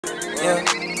yeah.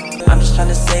 I'm just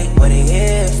tryna say what it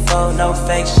is for. No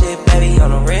fake shit, baby,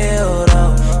 on the real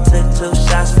though. Took 2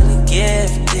 shots, feeling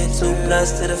gifted. 2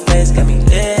 blunts to the face, got me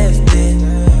lifted.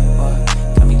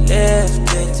 Got me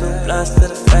lifted. 2 blunts to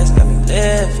the face, got me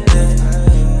lifted.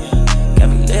 Got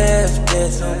me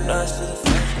lifted. 2 blunts to the face.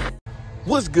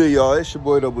 What's good, y'all? It's your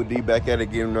boy Double D back at it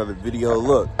again, another video.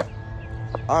 Look,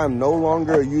 I'm no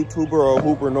longer a YouTuber or a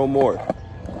hooper no more.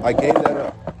 I gave that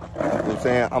up. You know what I'm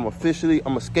saying?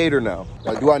 I'm a skater now.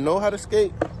 Like, do I know how to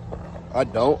skate? I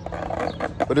don't.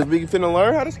 But is we finna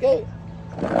learn how to skate?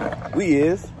 We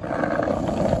is. I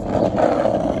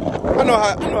know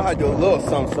how to do a little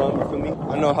something, you feel me?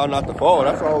 I know how not to fall.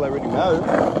 That's all that really matters.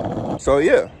 So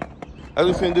yeah, that's what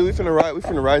we finna do. We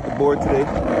finna ride the board today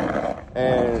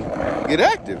and get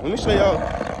active. Let me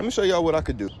show y'all what I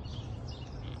could do.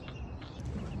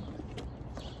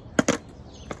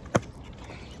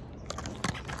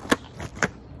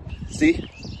 See,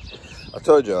 I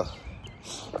told y'all I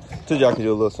could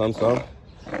do a little something.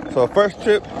 So first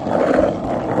trip, we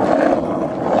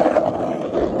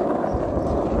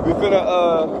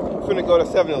finna go to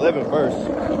 7-Eleven first.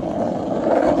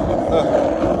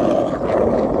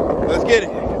 Let's get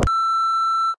it.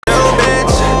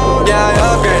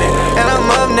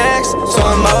 So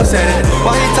I'm upset.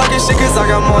 Why he talking shit? Cause I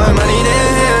got more money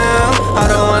than him. I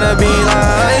don't wanna be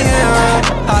like him.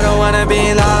 I don't wanna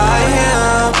be like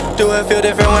him. Do it feel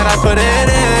different when I put it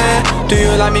in? Do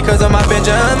you like me cause of my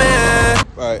Benjamin?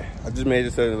 Alright, I just made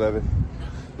it 7-Eleven.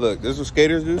 Look, this is what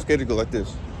skaters do. Skaters go like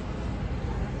this.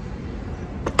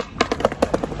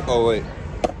 Oh wait.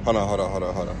 Hold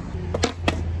on.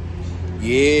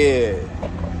 Yeah.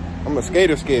 I'm a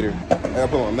skater. I gotta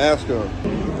put my mask on.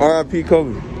 R.I.P.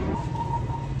 Kobe.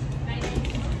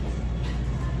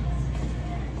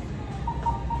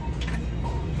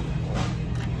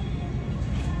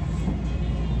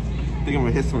 I think I'm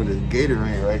gonna hit some of this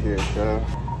Gatorade right here, cuz.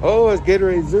 Oh, it's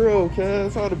Gatorade Zero,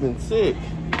 cuz. That would have been sick.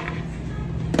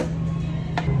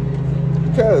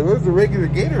 Cuz, where's the regular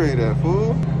Gatorade at,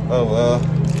 fool? Oh, well.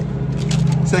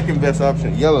 Second best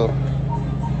option, yellow.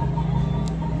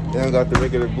 Then I got the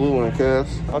regular blue one, cuz.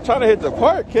 I'm trying to hit the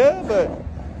park, cuz, but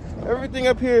everything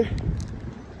up here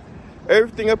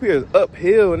is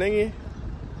uphill, nigga.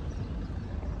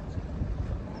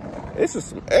 It's just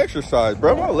some exercise,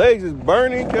 bro. My legs is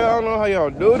burning, cuz. I don't know how y'all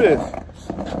do this.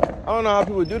 I don't know how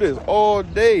people do this all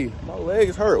day. My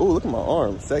legs hurt. Oh, look at my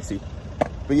arm, sexy.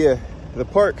 But yeah, the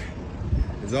park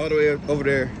is all the way over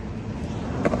there.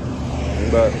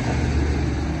 But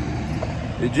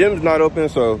the gym's not open,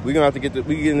 so we're gonna have to get the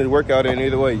workout in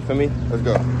either way. You feel me? Let's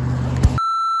go.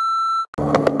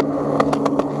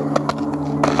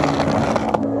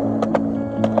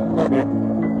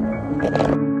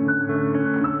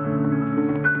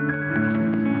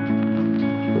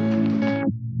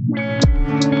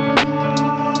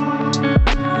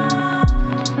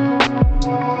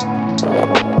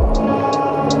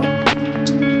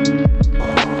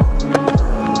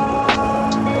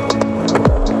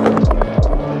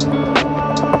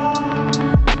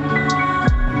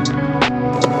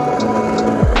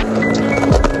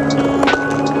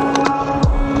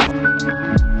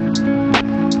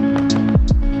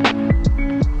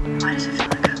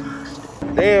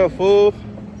 Damn, fool.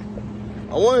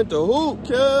 I wanted to hoop,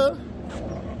 cuz.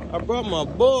 I brought my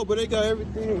ball, but they got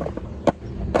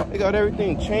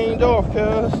everything chained off,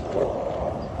 cuz.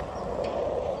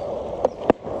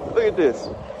 Look at this.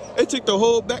 They took the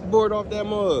whole backboard off that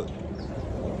mug.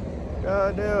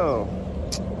 God damn.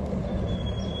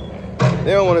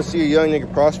 They don't want to see a young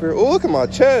nigga prosper. Oh, look at my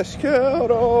chest, cuz.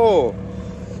 Hold on.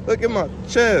 Look at my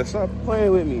chest. Stop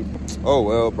playing with me. Oh,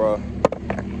 well, bro.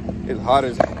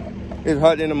 It's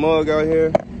hot in the mug out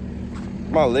here.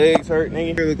 My legs hurt,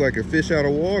 nigga. It look like a fish out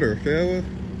of water, fella.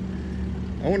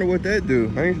 I wonder what that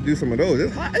do. I need to do some of those.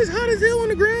 It's hot as hell on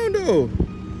the ground, though.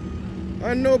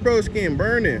 I know bro's skin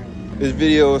burning. This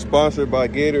video is sponsored by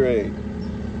Gatorade.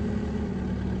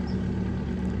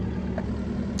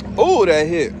 Oh, that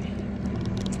hit.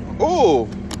 Oh.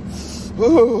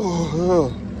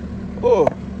 Oh. Oh.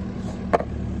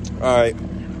 All right.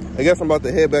 I guess I'm about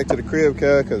to head back to the crib,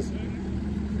 cuz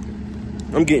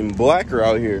I'm getting blacker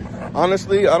out here.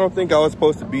 Honestly, I don't think I was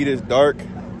supposed to be this dark.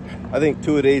 I think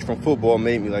 2 days from football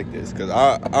made me like this, because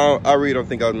I really don't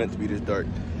think I was meant to be this dark.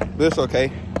 But it's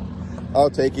okay. I'll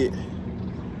take it. You know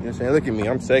what I'm saying? Look at me.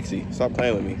 I'm sexy. Stop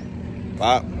playing with me.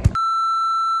 Bye.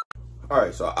 All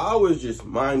right, so I was just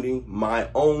minding my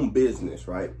own business,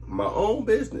 right? My own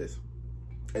business.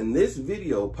 And this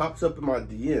video pops up in my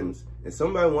DMs, and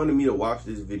somebody wanted me to watch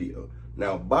this video.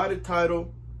 Now, by the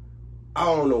title, I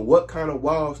don't know what kind of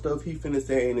wild stuff he finna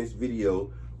say in this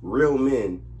video. Real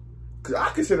men Because I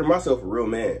consider myself a real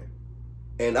man.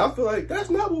 And I feel like that's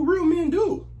not what real men do.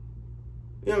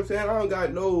 You know what I'm saying? I don't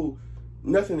got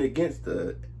nothing against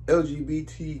the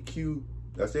LGBTQ,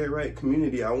 I say it right,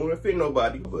 community. I don't want to offend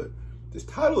nobody, but this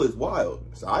title is wild.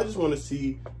 So I just want to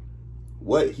see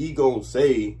what he gonna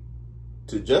say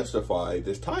to justify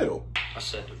this title. I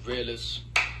said the realest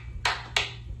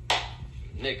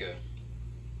nigga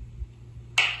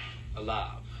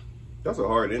alive. That's a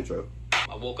hard intro.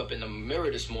 I woke up in the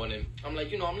mirror this morning. I'm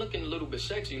like, you know, I'm looking a little bit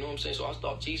sexy, you know what I'm saying? So I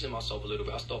start teasing myself a little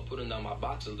bit. I start putting down my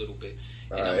box a little bit.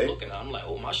 And I'm looking, I'm like,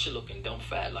 oh, my shit looking dumb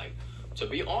fat. Like, to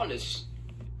be honest,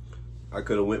 I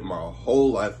could have went my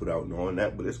whole life without knowing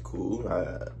that, but it's cool.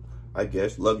 I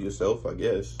guess. Love yourself, I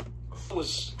guess.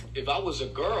 If I was a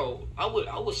girl, I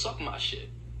would suck my shit.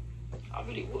 I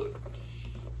really would.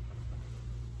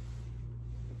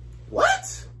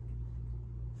 What?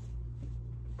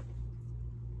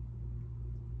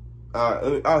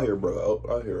 I'll hear bro.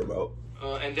 I'll hear him out.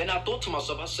 And then I thought to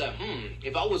myself, I said,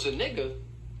 if I was a nigga,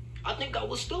 I think I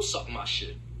would still suck my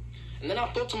shit. And then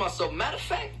I thought to myself, matter of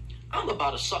fact, I'm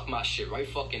about to suck my shit right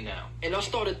fucking now. And I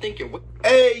started thinking,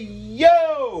 hey,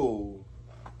 yo!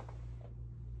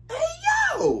 Hey,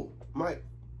 yo! Mike,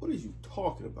 what are you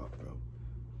talking about, bro?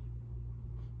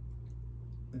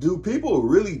 Do people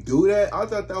really do that? I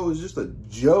thought that was just a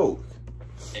joke.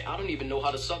 I don't even know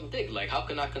how to suck dick. Like, how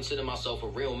can I consider myself a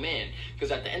real man?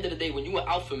 Because at the end of the day, when you're an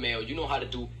alpha male, you know how to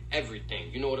do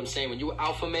everything. You know what I'm saying? When you're an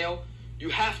alpha male, you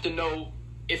have to know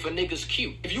if a nigga's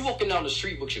cute. If you walking down the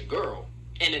street with your girl,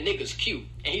 and the nigga's cute,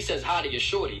 and he says hi to your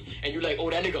shorty, and you're like, oh,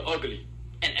 that nigga ugly,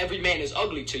 and every man is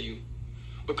ugly to you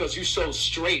because you so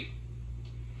straight,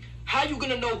 how you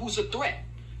gonna know who's a threat?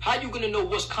 How you gonna know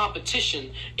what's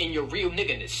competition in your real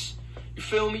nigganess? You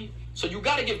feel me? So you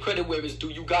gotta give credit where it's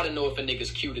due. You gotta know if a nigga's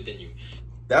cuter than you.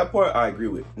 That part I agree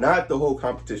with. Not the whole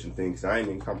competition thing, because I ain't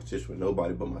in competition with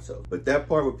nobody but myself. But that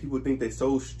part where people think they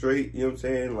so straight, you know what I'm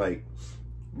saying? Like,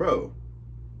 bro,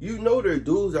 you know there are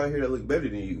dudes out here that look better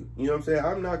than you. You know what I'm saying?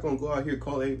 I'm not going to go out here and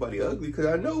call everybody ugly, because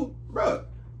I know, bro,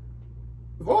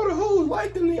 if all the hoes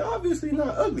like them, they obviously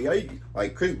not ugly.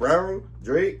 Like Chris Brown,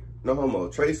 Drake, no homo,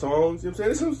 Trey Songz, you know what I'm saying?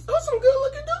 Those some good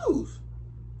looking dudes.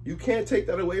 You can't take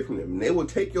that away from them. And they will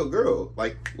take your girl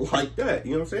like that.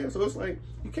 You know what I'm saying? So it's like,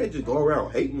 you can't just go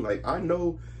around hating. Like, I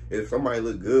know if somebody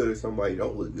look good or somebody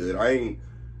don't look good.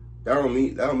 That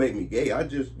don't make me gay. I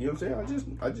just, you know what I'm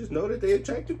saying? I just know that they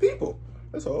attractive people.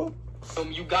 That's all.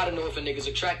 You gotta know if a nigga's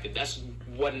attractive. That's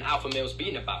what an alpha male's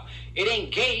being about. It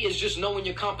ain't gay, it's just knowing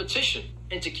your competition.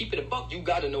 And to keep it a buck, you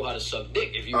gotta know how to suck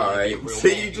dick if you want to be a real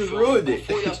man. You just ruined it.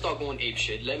 Before y'all start going ape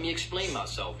shit, let me explain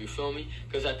myself, you feel me?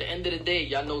 Because at the end of the day,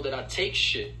 y'all know that I take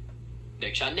shit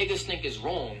that y'all niggas think is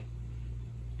wrong,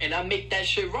 and I make that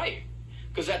shit right.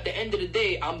 Because at the end of the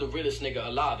day, I'm the realest nigga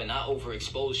alive, and I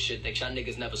overexpose shit that y'all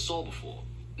niggas never saw before.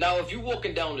 Now, if you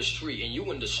walking down the street and you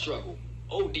in the struggle,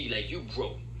 OD, like you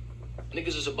broke,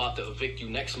 niggas is about to evict you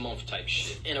next month type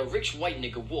shit. And a rich white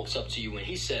nigga walks up to you and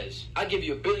he says, I give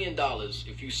you $1 billion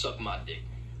if you suck my dick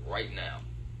right now.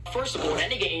 First of all, that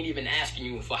nigga ain't even asking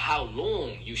you for how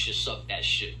long you should suck that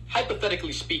shit.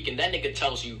 Hypothetically speaking, that nigga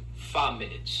tells you 5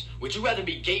 minutes. Would you rather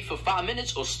be gay for 5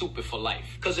 minutes or stupid for life?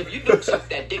 Because if you don't suck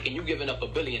that dick and you giving up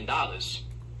 $1 billion,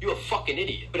 you're a fucking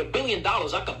idiot. With $1 billion,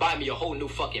 I could buy me a whole new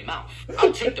fucking mouth.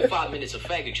 I'll take the 5 minutes of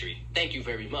faggotry. Thank you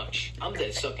very much. I'm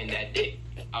dead sucking that dick.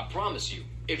 I promise you.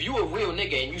 If you a real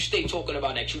nigga and you stay talking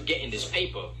about that you getting this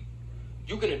paper,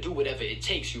 you're gonna do whatever it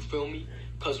takes, you feel me?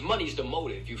 Cause money's the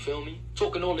motive, you feel me?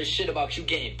 Talking all this shit about you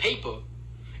getting paper,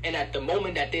 and at the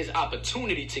moment that there's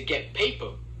opportunity to get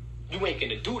paper, you ain't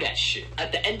gonna do that shit.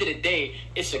 At the end of the day,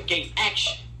 it's a gay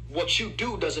action. What you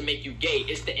do doesn't make you gay.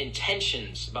 It's the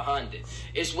intentions behind it.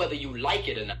 It's whether you like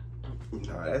it or not.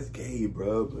 Nah, that's gay,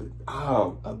 bro. But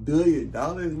 $1 billion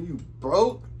and you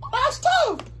broke? That's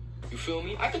tough. You feel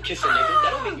me? I could kiss a nigga.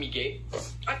 That don't make me gay.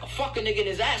 I could fuck a nigga in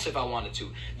his ass if I wanted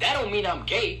to. That don't mean I'm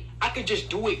gay. I could just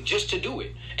do it just to do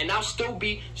it. And I'll still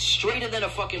be straighter than a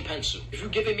fucking pencil. If you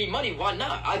giving me money, why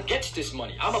not? I get this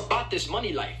money. I'm about this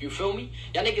money life. You feel me?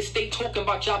 Y'all niggas stay talking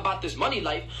about y'all about this money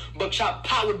life, but y'all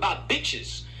powered by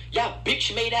bitches. Y'all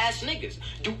bitch-made ass niggas.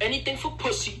 Do anything for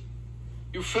pussy.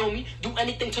 You feel me? Do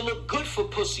anything to look good for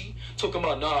pussy. Talking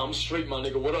about, nah, I'm straight, my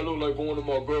nigga. What I look like going to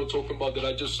my girl talking about that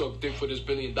I just sucked dick for this $1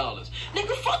 billion.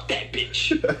 Nigga, fuck that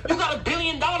bitch. You got $1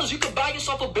 billion. You could buy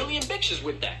yourself 1 billion bitches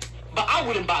with that. But I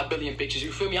wouldn't buy 1 billion bitches,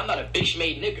 you feel me? I'm not a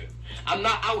bitch-made nigga. I'm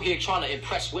not out here trying to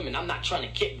impress women. I'm not trying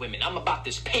to get women. I'm about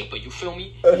this paper, you feel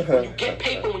me? When you get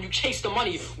paper, when you chase the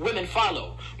money, women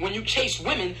follow. When you chase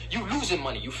women, you losing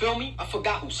money, you feel me? I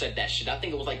forgot who said that shit. I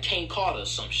think it was like Kane Carter or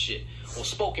some shit. or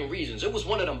Spoken Reasons. It was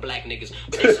one of them black niggas,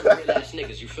 but they some real ass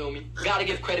niggas, you feel me? Gotta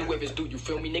give credit where it's due, you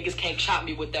feel me? Niggas can't chop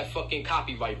me with that fucking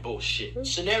copyright bullshit.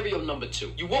 Scenario number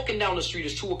 2. You walking down the street,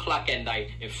 it's 2 o'clock at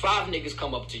night, and 5 niggas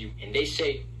come up to you, and they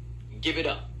say, give it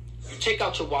up. You take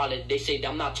out your wallet, they say,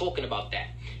 I'm not talking about that.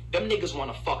 Them niggas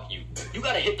wanna fuck you. You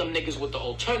gotta hit them niggas with the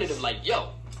alternative like, yo,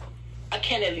 I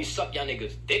can't at least suck y'all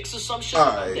niggas' dicks or some shit.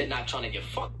 Right. They're not trying to get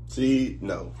fucked. See,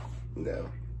 no.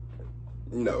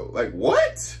 Like,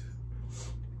 what?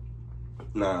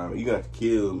 Nah, you got to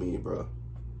kill me, bro.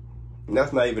 And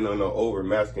that's not even on no over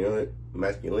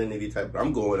masculinity type.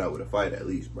 I'm going out with a fight at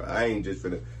least, bro. I ain't just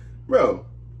finna, bro.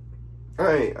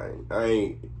 I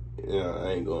ain't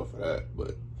going for that.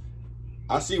 But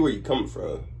I see where you coming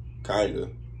from, kinda.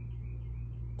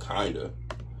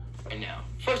 Right now,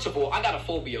 first of all, I got a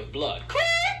phobia of blood.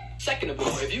 Second of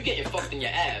all, if you getting fucked in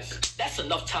your ass, that's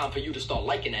enough time for you to start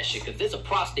liking that shit, because there's a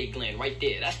prostate gland right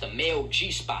there. That's the male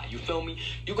G-spot, you feel me?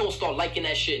 You gonna start liking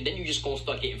that shit, and then you just gonna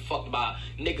start getting fucked by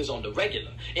niggas on the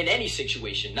regular. In any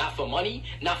situation, not for money,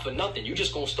 not for nothing. You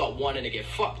just gonna start wanting to get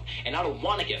fucked. And I don't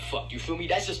want to get fucked, you feel me?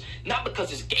 That's just not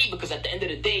because it's gay, because at the end of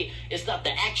the day, it's not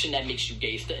the action that makes you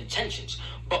gay, it's the intentions.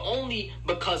 But only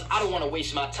because I don't want to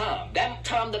waste my time. That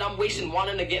time that I'm wasting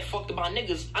wanting to get fucked by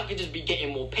niggas, I could just be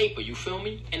getting more paper, you feel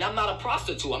me? And I'm not a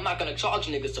prostitute. I'm not going to charge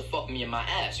niggas to fuck me in my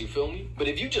ass, you feel me? But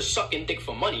if you just sucking dick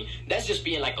for money, that's just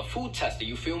being like a food tester,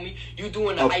 you feel me? You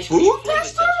doing an ice cream flavor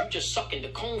test. You just sucking the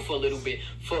cone for a little bit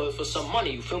for some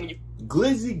money, you feel me?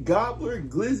 Glizzy Gobbler,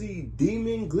 Glizzy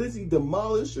Demon, Glizzy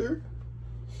Demolisher.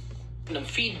 Them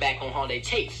feedback on how they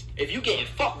taste. If you getting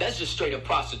fucked, that's just straight up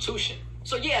prostitution.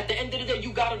 So yeah, at the end of the day,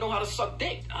 you gotta know how to suck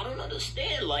dick. I don't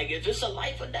understand, like, if it's a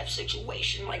life or death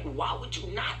situation, like, why would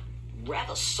you not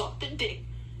rather suck the dick?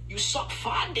 You suck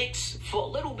 5 dicks for a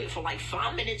little bit, for like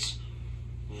 5 minutes,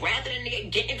 rather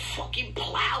than getting fucking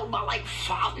plowed by like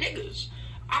 5 niggas.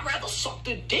 I'd rather suck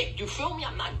the dick, you feel me?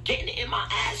 I'm not getting it in my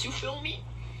ass, you feel me?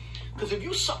 Because if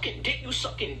you sucking dick,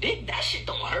 that shit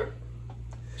don't hurt.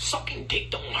 Sucking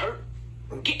dick don't hurt.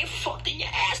 Getting fucked in your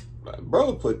ass.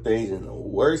 Bro put things in the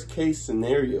worst case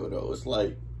scenario though. It's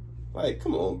like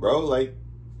come on, bro. Like,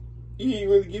 you didn't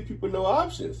really give people no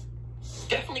options.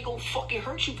 Definitely gonna fucking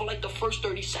hurt you for like the first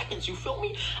 30 seconds, you feel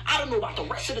me? I don't know about the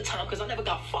rest of the time because I never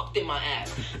got fucked in my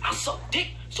ass. I suck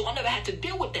dick, so I never had to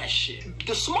deal with that shit.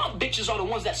 The smart bitches are the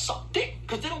ones that suck dick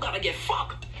because they don't gotta get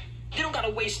fucked. They don't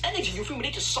gotta waste energy, you feel me?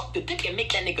 They just suck the dick and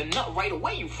make that nigga nut right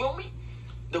away, you feel me?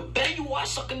 The better you are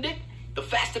sucking dick, the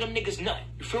faster them niggas nut,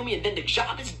 you feel me? And then the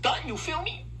job is done, you feel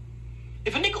me?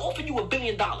 If a nigga offered you $1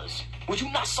 billion, would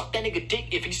you not suck that nigga dick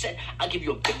if he said, I'll give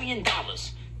you $1 billion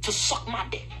to suck my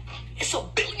dick? It's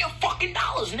 $1 billion fucking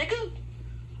dollars, nigga.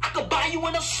 I could buy you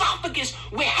an esophagus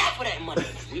with half of that money.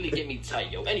 Really get me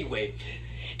tight, yo. Anyway,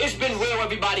 it's been real,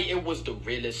 everybody. It was the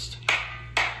realest.